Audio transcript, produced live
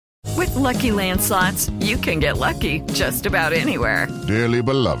With Lucky Land Slots, you can get lucky just about anywhere. Dearly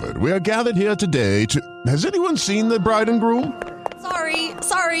beloved, we are gathered here today to... Has anyone seen the bride and groom?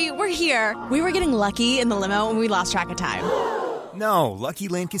 Sorry, we're here. We were getting lucky in the limo and we lost track of time. No, Lucky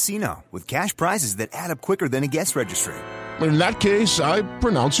Land Casino, with cash prizes that add up quicker than a guest registry. In that case, I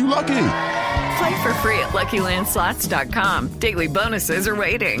pronounce you lucky. Play for free at LuckyLandSlots.com. Daily bonuses are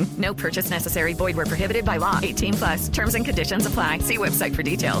waiting. No purchase necessary. Void where prohibited by law. 18+. Terms and conditions apply. See website for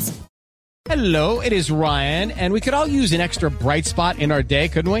details. Hello, it is Ryan, and we could all use an extra bright spot in our day,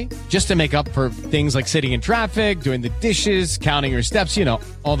 couldn't we? Just to make up for things like sitting in traffic, doing the dishes, counting your steps, you know,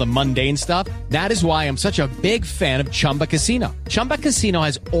 all the mundane stuff. That is why I'm such a big fan of Chumba Casino. Chumba Casino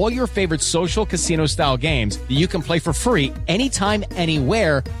has all your favorite social casino-style games that you can play for free anytime,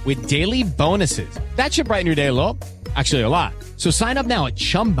 anywhere with daily bonuses. That should brighten your day a little. Actually, a lot. So sign up now at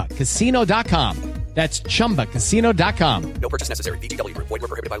ChumbaCasino.com. That's ChumbaCasino.com. No purchase necessary. VGW Group. Void where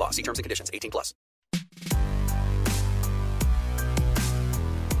prohibited by law. See terms and conditions. 18+.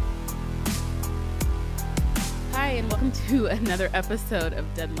 Hi, and welcome to another episode of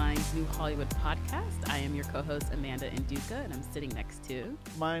Deadline's New Hollywood podcast. I am your co-host, Amanda Induka, and I'm sitting next to...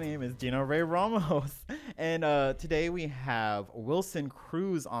 My name is Dino Ray Ramos, and today we have Wilson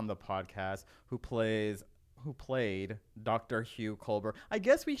Cruz on the podcast, who played Dr. Hugh Culber. I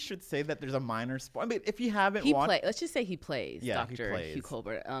guess we should say that there's a minor spoiler. I mean, if you haven't watched... Let's just say he plays Dr. Hugh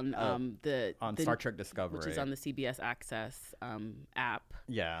Culber on Star Trek Discovery. Which is on the CBS Access app.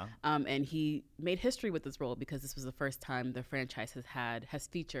 Yeah. And he made history with this role because this was the first time the franchise has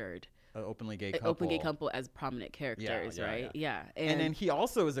featured an openly gay couple as prominent characters, right? Yeah. And then he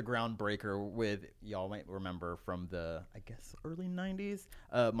also is a groundbreaker with, y'all might remember from the, I guess, early 90s,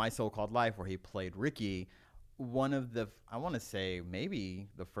 My So-Called Life, where he played Ricky. One of the, I want to say maybe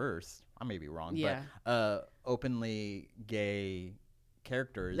the first, I may be wrong, but openly gay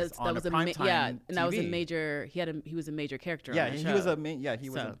characters on a primetime TV. And that was a major, he was a major character on the show. He was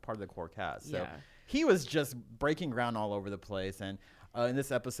a part of the core cast. So he was just breaking ground all over the place. And in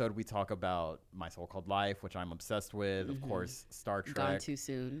this episode, we talk about My So-Called Life, which I'm obsessed with. Of course, Star Trek. Gone Too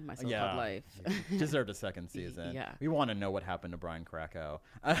Soon, My So-Called Life. Deserved a second season. Yeah. We want to know what happened to Brian Krakow.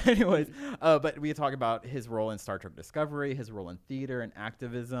 Anyways, but we talk about his role in Star Trek Discovery, his role in theater and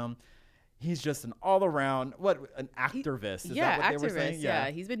activism. He's just an all-around, an activist. Is that what they were saying?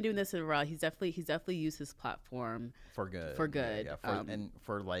 Yeah, he's been doing this in a while. He's definitely used his platform for good. And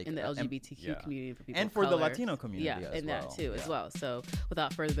for like in the LGBTQ community, for people and of for color. the Latino community, and that too as well. So,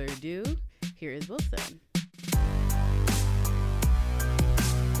 without further ado, here is Wilson.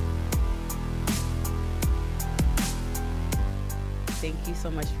 Thank you so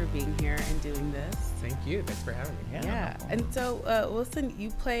much for being here and doing this. Thank you. Thanks for having me. Yeah. And so, Wilson,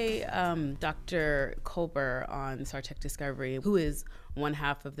 you play Dr. Culber on Star Trek Discovery, who is one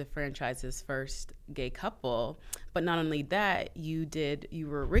half of the franchise's first gay couple. But not only that, you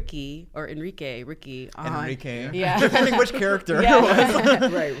were Ricky on... Enrique. Yeah. Depending which character it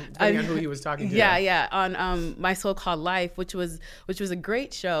was. Right. Depending on who he was talking to. Yeah. On My So-Called Life, which was a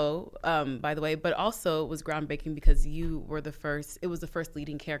great show, by the way, but also was groundbreaking because you were it was the first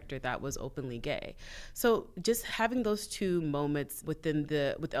leading character that was openly gay. So just having those two moments with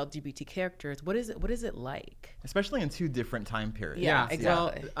LGBT characters, what is it like? Especially in two different time periods. Yeah,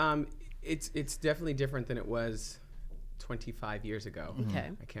 exactly. Well, it's definitely different than it was 25 years ago.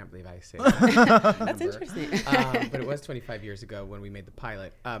 Okay. I can't believe I say that. That's interesting. But it was 25 years ago when we made the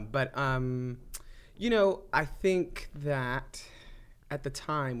pilot. I think that at the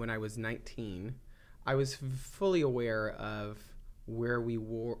time when I was 19, I was fully aware of where we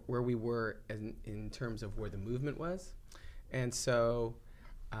were in terms of where the movement was. And so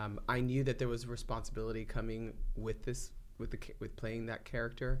I knew that there was responsibility coming with playing that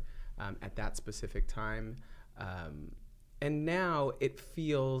character at that specific time. And now it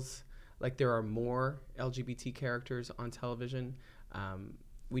feels like there are more LGBT characters on television.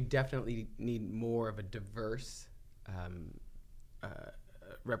 We definitely need more of a diverse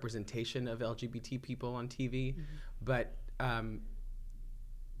representation of LGBT people on TV. Mm-hmm. But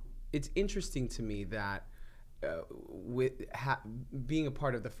it's interesting to me that being a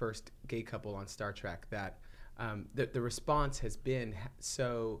part of the first gay couple on Star Trek, that the response has been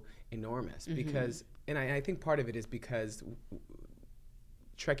so enormous. Mm-hmm. Because, and I think part of it is because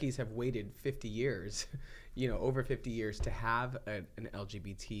Trekkies have waited 50 years, over 50 years to have an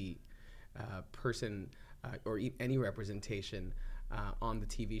LGBT person or any representation on the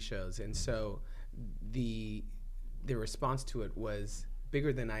TV shows. And so the response to it was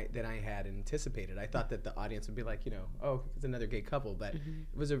bigger than I had anticipated. I thought that the audience would be like, oh, it's another gay couple, but mm-hmm.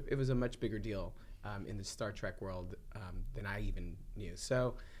 it was a much bigger deal in the Star Trek world than I even knew.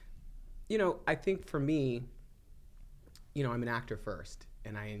 So I think for me, I'm an actor first,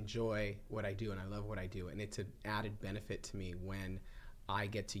 and I enjoy what I do, and I love what I do, and it's an added benefit to me when I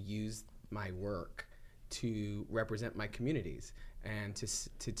get to use my work to represent my communities and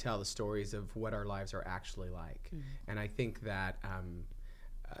to tell the stories of what our lives are actually like. And I think that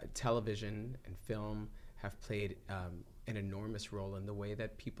television and film have played an enormous role in the way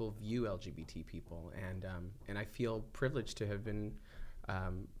that people view LGBT people, and I feel privileged to have been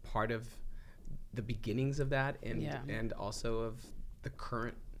part of the beginnings of that, and also of the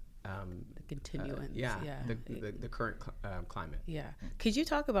current the continuance. The current climate. Yeah. Could you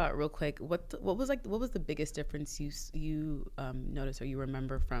talk about real quick what was the biggest difference you noticed or you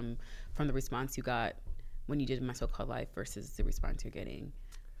remember from the response you got when you did My So-Called Life versus the response you're getting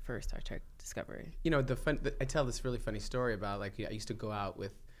for Star Trek Discovery? I tell this really funny story about I used to go out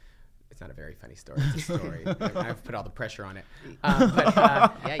with. It's not a very funny story. It's a story. I've put all the pressure on it.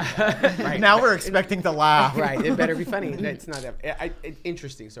 Right. Now we're expecting to laugh. Right. It better be funny. It's not that.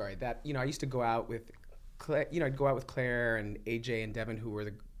 Interesting story. That I used to go out with, I'd go out with Claire and AJ and Devin, who were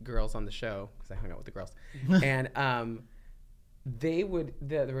the girls on the show, because I hung out with the girls, and they would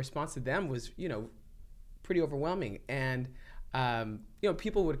the response to them was pretty overwhelming, and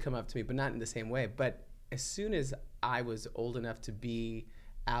people would come up to me, but not in the same way. But as soon as I was old enough to be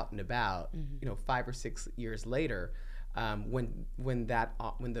out and about, 5 or 6 years later, when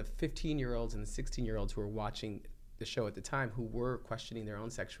the 15-year-olds and the 16-year-olds who were watching the show at the time, who were questioning their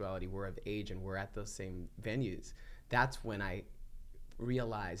own sexuality, were of age and were at those same venues, that's when I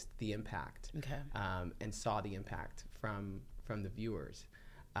realized the impact, and saw the impact from the viewers,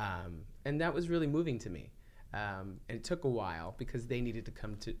 and that was really moving to me. And it took a while because they needed to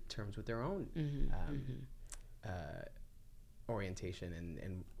come to terms with their own orientation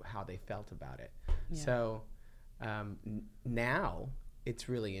and how they felt about it. Yeah. So now it's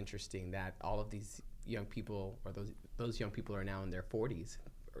really interesting that all of these young people, or those young people, are now in their 40s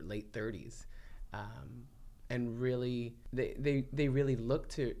or late 30s, and really they really look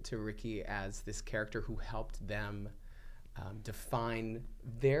to Ricky as this character who helped them define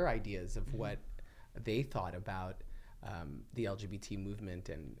their ideas of what they thought about the LGBT movement,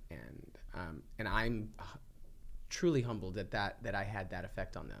 and I'm truly humbled at that I had that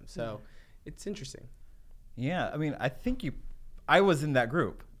effect on them. So it's interesting. Yeah, I mean, I think I was in that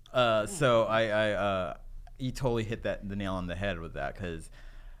group, so I you totally hit the nail on the head with that, because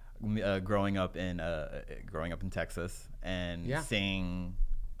growing up in Texas and seeing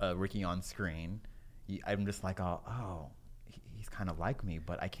Ricky on screen, I'm just like, oh, he's kind of like me,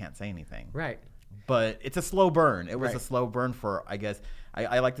 but I can't say anything. Right. But it's a slow burn. It was a slow burn for, I guess,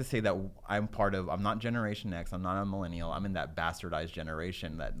 I like to say that I'm not Generation X, I'm not a millennial, I'm in that bastardized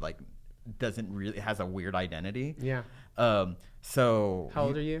generation that doesn't really, has a weird identity. Yeah. So. How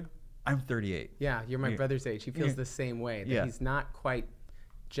old are you? I'm 38. Yeah, you're my brother's age. He feels the same way, that he's not quite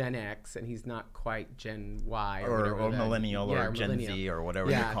Gen X and he's not quite Gen Y or millennial or Gen Z or whatever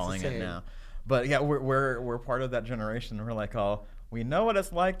you're calling it now. But yeah, we're part of that generation. We're like, oh, we know what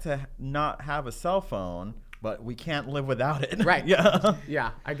it's like to not have a cell phone, but we can't live without it. Right. Yeah.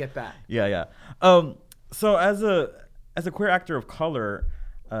 Yeah, I get that. Yeah. So as a queer actor of color,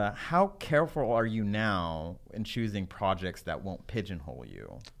 how careful are you now in choosing projects that won't pigeonhole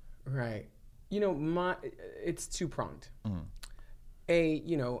you? Right. It's two-pronged. I'm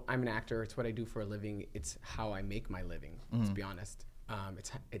an actor. It's what I do for a living. It's how I make my living, to be honest.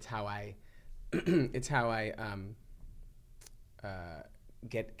 It's how I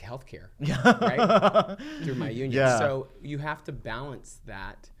get healthcare, right? Through my union. Yeah. So you have to balance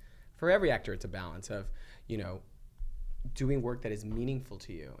that. For every actor, it's a balance of, doing work that is meaningful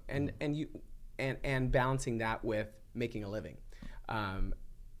to you, and balancing that with making a living.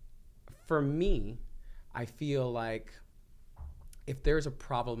 For me, I feel like if there's a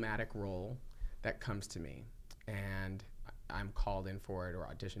problematic role that comes to me and I'm called in for it or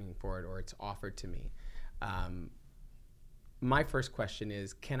auditioning for it or it's offered to me, my first question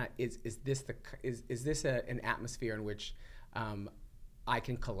is, is this an atmosphere in which I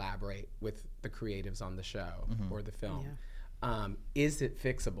can collaborate with the creatives on the show or the film? Yeah. Is it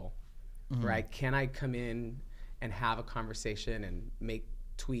fixable? Right? Can I come in and have a conversation and make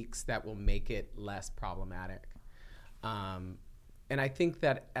tweaks that will make it less problematic? And I think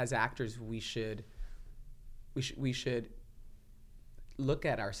that as actors, we should look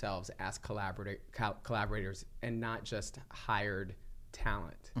at ourselves as collaborators and not just hired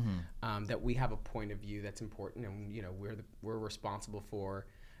talent. That we have a point of view that's important, and we're responsible for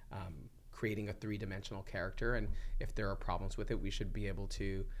creating a three-dimensional character. And if there are problems with it, we should be able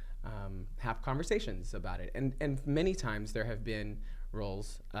to have conversations about it. And many times there have been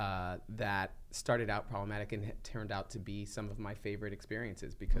roles that started out problematic and turned out to be some of my favorite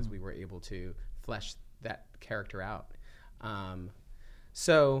experiences because we were able to flesh that character out.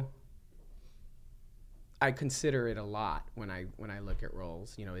 So I consider it a lot when I look at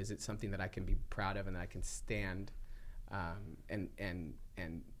roles. You know, is it something that I can be proud of and that I can stand and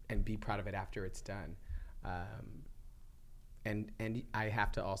be proud of it after it's done? And I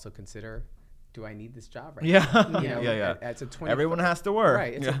have to also consider, do I need this job right now? You know, yeah. It's a 20, Everyone has to work.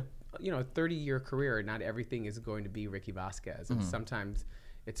 Right. It's a 30-year career. Not everything is going to be Ricky Vasquez. And sometimes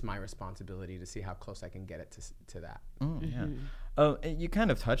it's my responsibility to see how close I can get it to that. You kind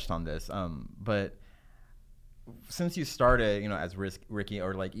of touched on this, but since you started, as Ricky,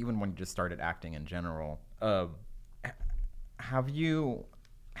 or like even when you just started acting in general, have you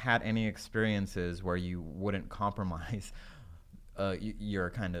had any experiences where you wouldn't compromise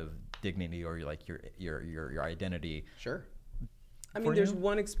your kind of dignity or like your identity? Sure. I mean, there's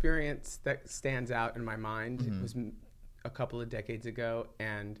one experience that stands out in my mind. It was a couple of decades ago,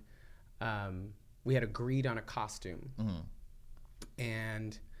 and we had agreed on a costume.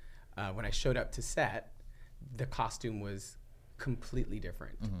 And when I showed up to set, the costume was completely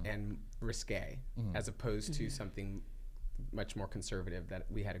different and risque, as opposed to something much more conservative that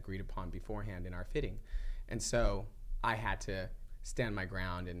we had agreed upon beforehand in our fitting. And so I had to stand my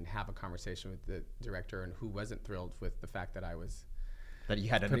ground and have a conversation with the director, and who wasn't thrilled with the fact that I was you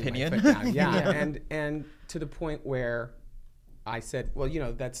had an putting my opinion. foot down. Yeah. And to the point where I said, well,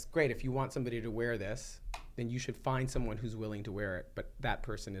 that's great. If you want somebody to wear this, then you should find someone who's willing to wear it. But that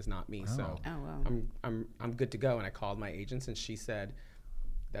person is not me. So I'm good to go. And I called my agents, and she said,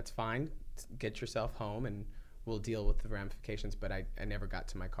 that's fine. Get yourself home, and we'll deal with the ramifications. But I never got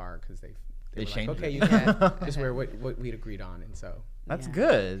to my car because they were like, okay, you can just wear what we'd agreed on. And so that's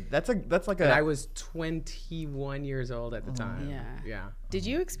good. That's like and I was 21 years old at the time. Yeah. Did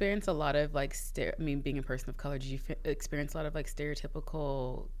you experience a lot of like being a person of color, did you experience a lot of like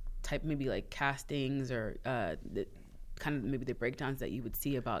stereotypical type, maybe like castings or kind of maybe the breakdowns that you would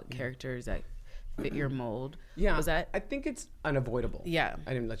see about characters that fit your mold? Yeah. Was that? I think it's unavoidable. Yeah.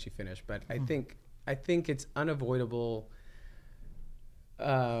 I didn't let you finish, but I think it's unavoidable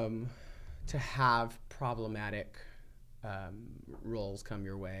to have problematic roles come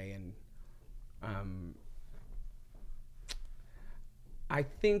your way, and I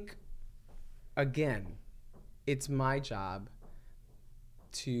think, again, it's my job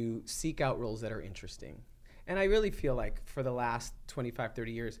to seek out roles that are interesting. And I really feel like for the last 25,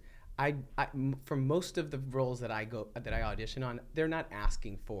 30 years, I for most of the roles that I audition on, they're not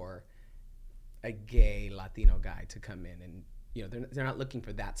asking for a gay Latino guy to come in, and they're not looking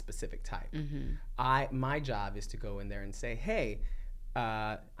for that specific type. My job is to go in there and say, hey,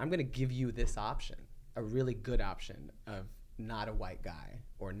 I'm going to give you this option, a really good option of not a white guy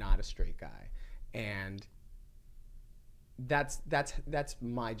or not a straight guy, and that's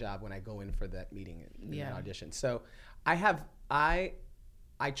my job when I go in for that meeting in that audition. So I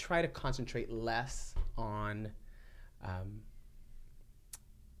try to concentrate less on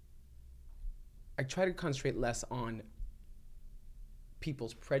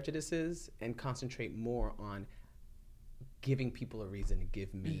people's prejudices and concentrate more on giving people a reason to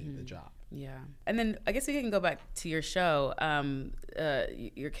give me the job. Yeah. And then I guess we can go back to your show.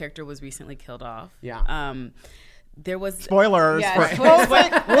 Your character was recently killed off. Yeah. There was spoilers. Yeah,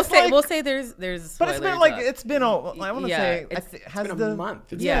 we'll say there's spoilers. But it's been a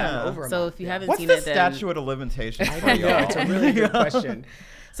month. Yeah, over a so month. if you haven't What's seen the it, then statute of limitations? I don't know. It's a really good question.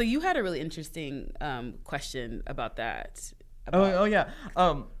 So you had a really interesting question about that. Yeah.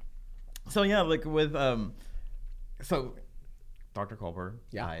 So yeah, like with so Dr. Culber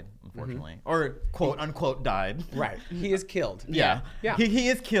died, unfortunately, or quote unquote died. Right. He is killed. Yeah. He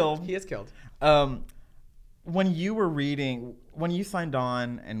is killed. He is killed. When you signed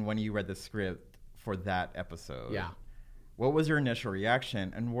on and when you read the script for that episode, what was your initial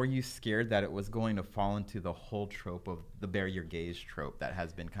reaction? And were you scared that it was going to fall into the whole trope of the bare your gaze trope that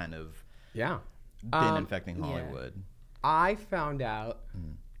has been kind of been infecting Hollywood? I found out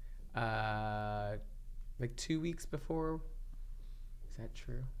like 2 weeks before. Is that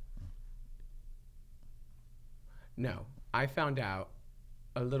true? No, I found out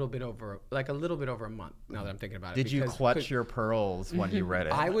a little bit over a month. Now that I'm thinking about it, did you clutch your pearls when you read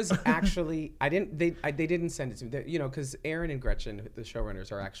it? I was actually they didn't send it to me. Because Aaron and Gretchen, the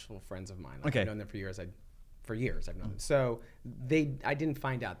showrunners, are actual friends of mine. Like, I've known them for years. I've known them. So I didn't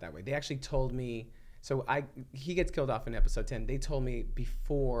find out that way. They actually told me. So he gets killed off in episode 10. They told me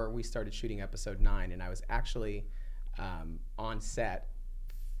before we started shooting episode 9, and I was actually on set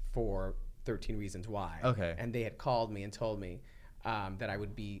for 13 Reasons Why. Okay. And they had called me and told me,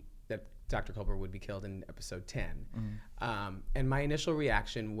 that Dr. Culber would be killed in episode 10. And my initial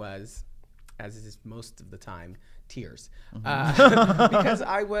reaction was, as is most of the time, tears. Because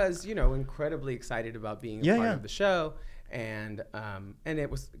I was, incredibly excited about being a part of the show. And it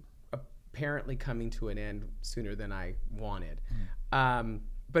was apparently coming to an end sooner than I wanted.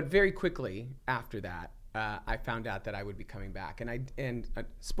 But very quickly after that, I found out that I would be coming back, and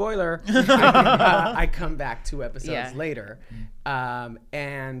spoiler, I come back 2 episodes later,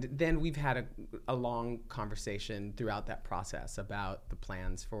 and then we've had a long conversation throughout that process about the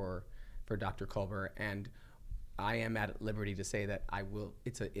plans for Dr. Culber, and I am at liberty to say that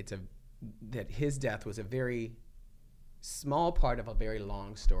that his death was a very small part of a very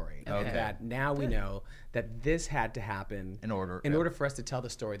long story. Okay. That now we know that this had to happen in order for us to tell the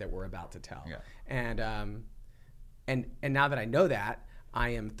story that we're about to tell. Yeah. And now that I know that, I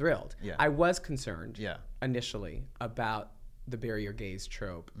am thrilled. Yeah. I was concerned initially about the bury your gaze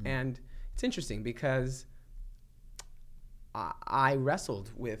trope, and it's interesting because I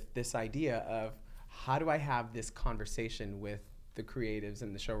wrestled with this idea of how do I have this conversation with the creatives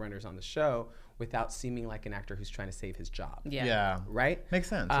and the showrunners on the show without seeming like an actor who's trying to save his job. Yeah. Right? Makes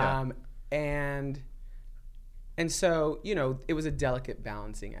sense. And so, it was a delicate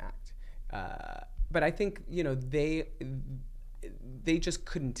balancing act. But I think, they just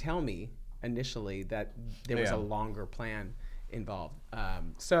couldn't tell me initially that there was a longer plan involved.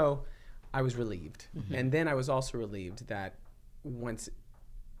 So I was relieved. And then I was also relieved that once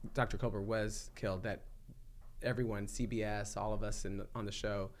Dr. Culber was killed, that everyone, CBS, all of us on the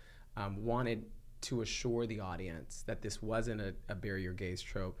show, wanted to assure the audience that this wasn't a bury your gaze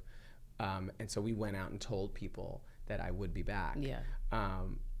trope. And so we went out and told people that I would be back. Yeah.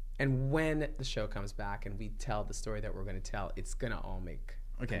 And when the show comes back and we tell the story that we're going to tell, it's going to all make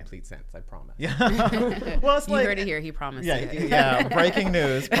complete sense, I promise. Yeah. Well, it's you heard it here. He promised. Yeah. Breaking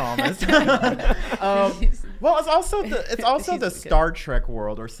news, promised. Well, it's also the Star Trek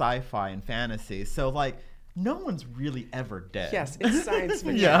world or sci-fi and fantasy. So like, no one's really ever dead. Yes, it's science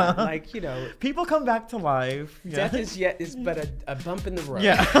fiction. People come back to life. Death is but a bump in the road.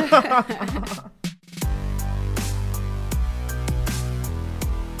 Yeah.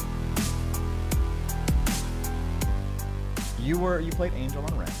 You played Angel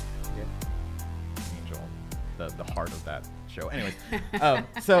on Rent. Yeah. Angel, the heart of that show. Anyways,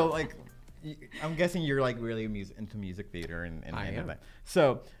 so like, I'm guessing you're like really into music theater and I am. that.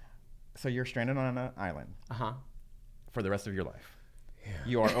 So you're stranded on an island. For the rest of your life. Yeah.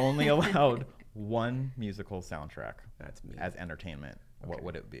 You are only allowed one musical soundtrack. That's me. As entertainment. Okay. What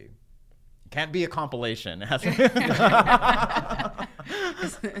would it be? Can't be a compilation.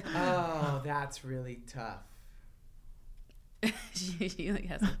 Oh, that's really tough. She like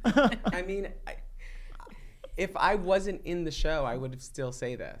has. I mean, if I wasn't in the show, I would still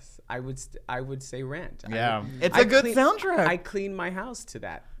say this. I would say Rent. Yeah, it's a good soundtrack. I cleaned my house to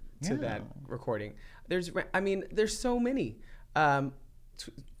that recording. There's so many.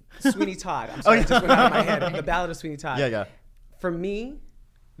 Sweeney Todd. I'm sorry, it just went out of my head. The Ballad of Sweeney Todd. Yeah. For me,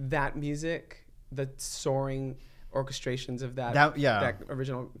 that music, the soaring orchestrations of that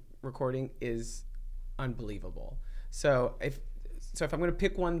original recording is unbelievable. So if I'm going to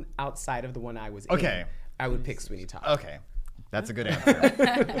pick one outside of the one I was in, I would pick Sweeney Todd. Okay. That's a good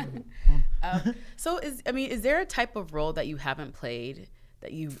answer. So is there a type of role that you haven't played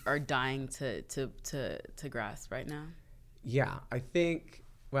that you are dying to grasp right now? Yeah, I think,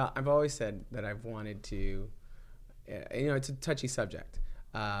 I've always said that I've wanted to, it's a touchy subject,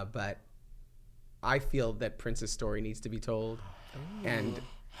 but I feel that Prince's story needs to be told. Ooh. And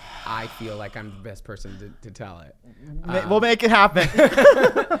I feel like I'm the best person to tell it. We'll make it happen.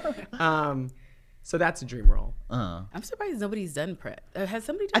 So that's a dream role. I'm surprised nobody's done Prince. Has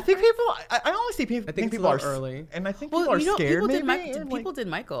somebody done I think Prince? people. I only see people. I think people are early, and I think people are scared. People did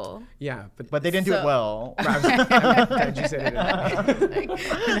Michael. Yeah, but they didn't do it well. Glad you said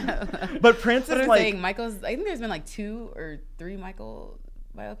it. But Prince is like saying Michael's. I think there's been like 2 or 3 Michael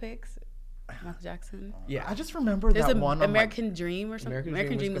biopics. Michael Jackson. Yeah, I just remember that one. American Dream or something.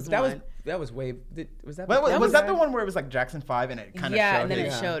 American Dream was one. That was way. Was that? Was that the one where it was like Jackson 5 and it kind of showed? Yeah, and then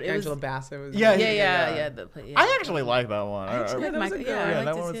it showed. Angela Bassett was. Yeah. I actually like that one. I actually like Michael. Yeah,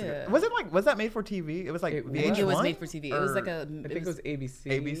 that one was. Was that made for TV? It was like VH1. It was made for TV. It was like I think it was ABC.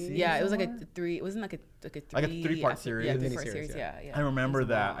 ABC. Yeah, it was like a 3. It wasn't like a 3-part series. Yeah, 3-part series. Yeah. I remember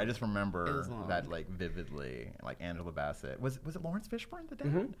that. I just remember that like vividly. Like Angela Bassett. Was it Lawrence Fishburne the dad?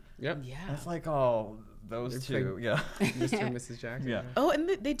 Mm-hmm. Yep. Yeah. It's like those two. Yeah. Mr. and Mrs. Jackson. Yeah. Oh, and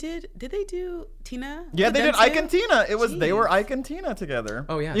they did they do Tina? Yeah, they did Ike and Tina. They were Ike and Tina together.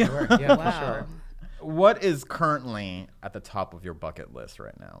 Oh yeah, they were. Yeah, wow. for sure. What is currently at the top of your bucket list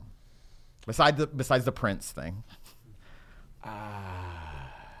right now? Besides the Prince thing.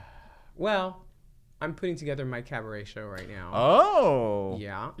 Well, I'm putting together my cabaret show right now. Oh.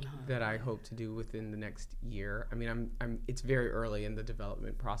 Yeah, that I hope to do within the next year. I mean, it's very early in the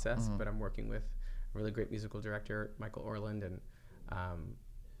development process, but I'm working with a really great musical director, Michael Orland, and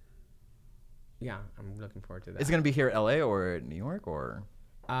yeah, I'm looking forward to that. Is it going to be here in LA or New York or?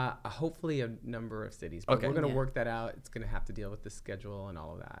 Hopefully a number of cities, but Okay. we're going to work that out. It's going to have to deal with the schedule and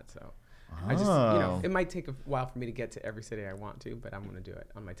all of that. So I just, it might take a while for me to get to every city I want to, but I'm going to do it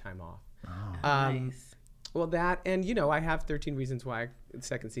on my time off. Nice. Well, that, and I have 13 Reasons Why, the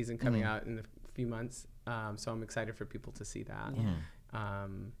second season coming out in a few months. So I'm excited for people to see that.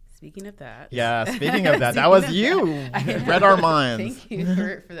 Speaking of that. Yeah, speaking of that, that was you. Read our minds. Thank you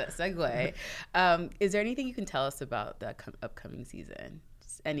for that segue. Is there anything you can tell us about the upcoming season?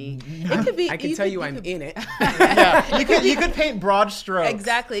 Just any? It could be. I can tell you I'm in it. Yeah, you could paint broad strokes.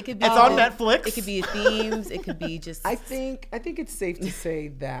 Exactly. It could be. It's on Netflix. It could be themes. It could be just. I think it's safe to say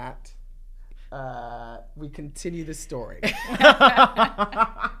that we continue the story.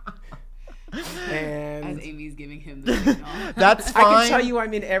 And as Amy's giving him the signal. That's fine. I can tell you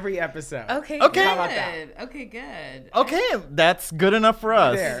I'm in every episode. Okay. How about that? Okay, good. Okay, that's good enough for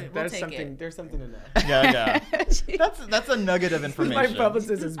us. There's take something. it. There's something in there. Yeah. That's a nugget of information. My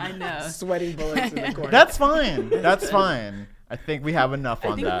publicist is I know. sweating bullets in the corner. That's fine. That's fine. I think we have enough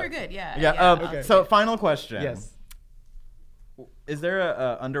on I think that. we're good. Yeah. Yeah. Okay. So, final question. Yes. Is there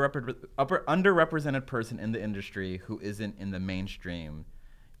a underrepresented person in the industry who isn't in the mainstream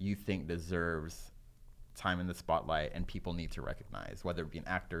you think deserves time in the spotlight and people need to recognize, whether it be an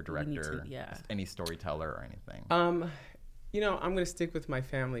actor, director, any storyteller or anything? I'm going to stick with my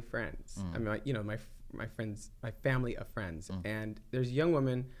family friends. I mean, my friends, my family of friends. And there's a young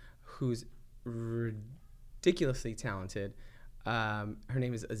woman who's ridiculously talented. Her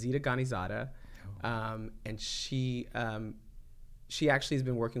name is Azita Ghanizada. And she actually has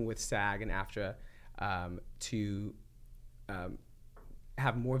been working with SAG and AFTRA to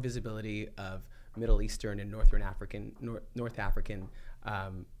have more visibility of Middle Eastern and North African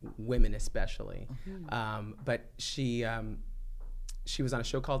women, especially. But she was on a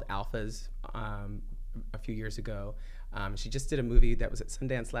show called Alphas a few years ago. She just did a movie that was at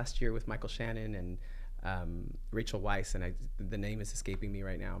Sundance last year with Michael Shannon and Rachel Weisz, and the name is escaping me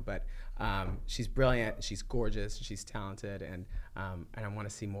right now. But she's brilliant, she's gorgeous, she's talented, and I want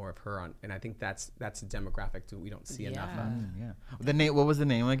to see more of her on. And I think that's a demographic that we don't see enough of. Yeah. The name. What was the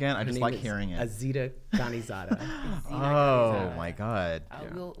name again? I just like hearing it. Azita Ghanizada. Oh my God.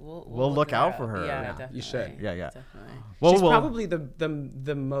 We'll look out for her. Yeah, definitely. You should. Yeah. Definitely. Well, She's probably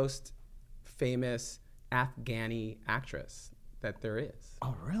the most famous Afghani actress that there is.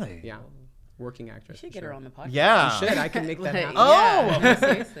 Oh really? Yeah. Working actress. You should get her on the podcast. Yeah. You should. I can make that happen. Yeah,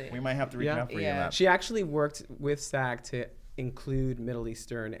 seriously. We might have to reconnect for you on that. She actually worked with SAG to include Middle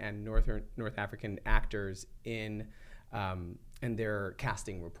Eastern and North African actors in their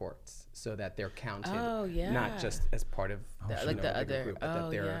casting reports, so that they're counted, not just as part of the other group, but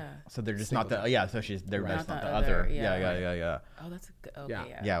that they're so they're just not the so they're Not just not the the other, other. yeah. Yeah. Oh, that's a good. Okay,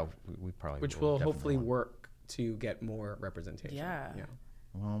 Yeah. Yeah, we probably which will will definitely hopefully want. work to get more representation. Yeah.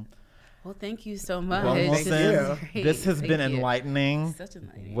 Well, thank you so much. Well, This Wilson, is great. this has Thank been you. enlightening. Such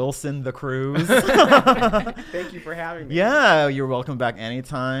enlightening. Wilson the Cruise. Thank you for having me. Yeah, you're welcome back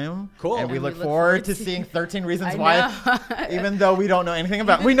anytime. Cool. And we look forward to seeing 13 Reasons I Why, know. even though we don't know anything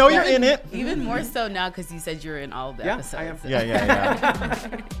about. We know you're in it. Even more so now because you said you're in all the episodes. I am.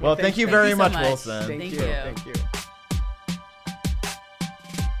 Yeah. Well, thank you very so much, much. Wilson. Thank you. you. Thank you.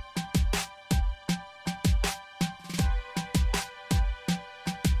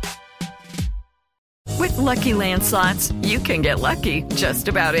 With Lucky Land Slots, you can get lucky just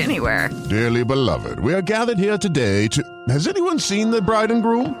about anywhere. Dearly beloved, we are gathered here today to... Has anyone seen the bride and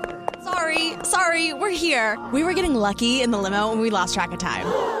groom? Sorry, we're here. We were getting lucky in the limo and we lost track of time.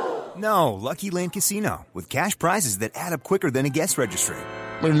 No, Lucky Land Casino, with cash prizes that add up quicker than a guest registry.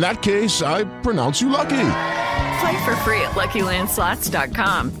 In that case, I pronounce you lucky. Play for free at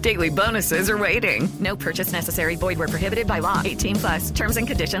LuckyLandSlots.com. Daily bonuses are waiting. No purchase necessary. Void where prohibited by law. 18+. Terms and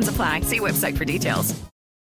conditions apply. See website for details.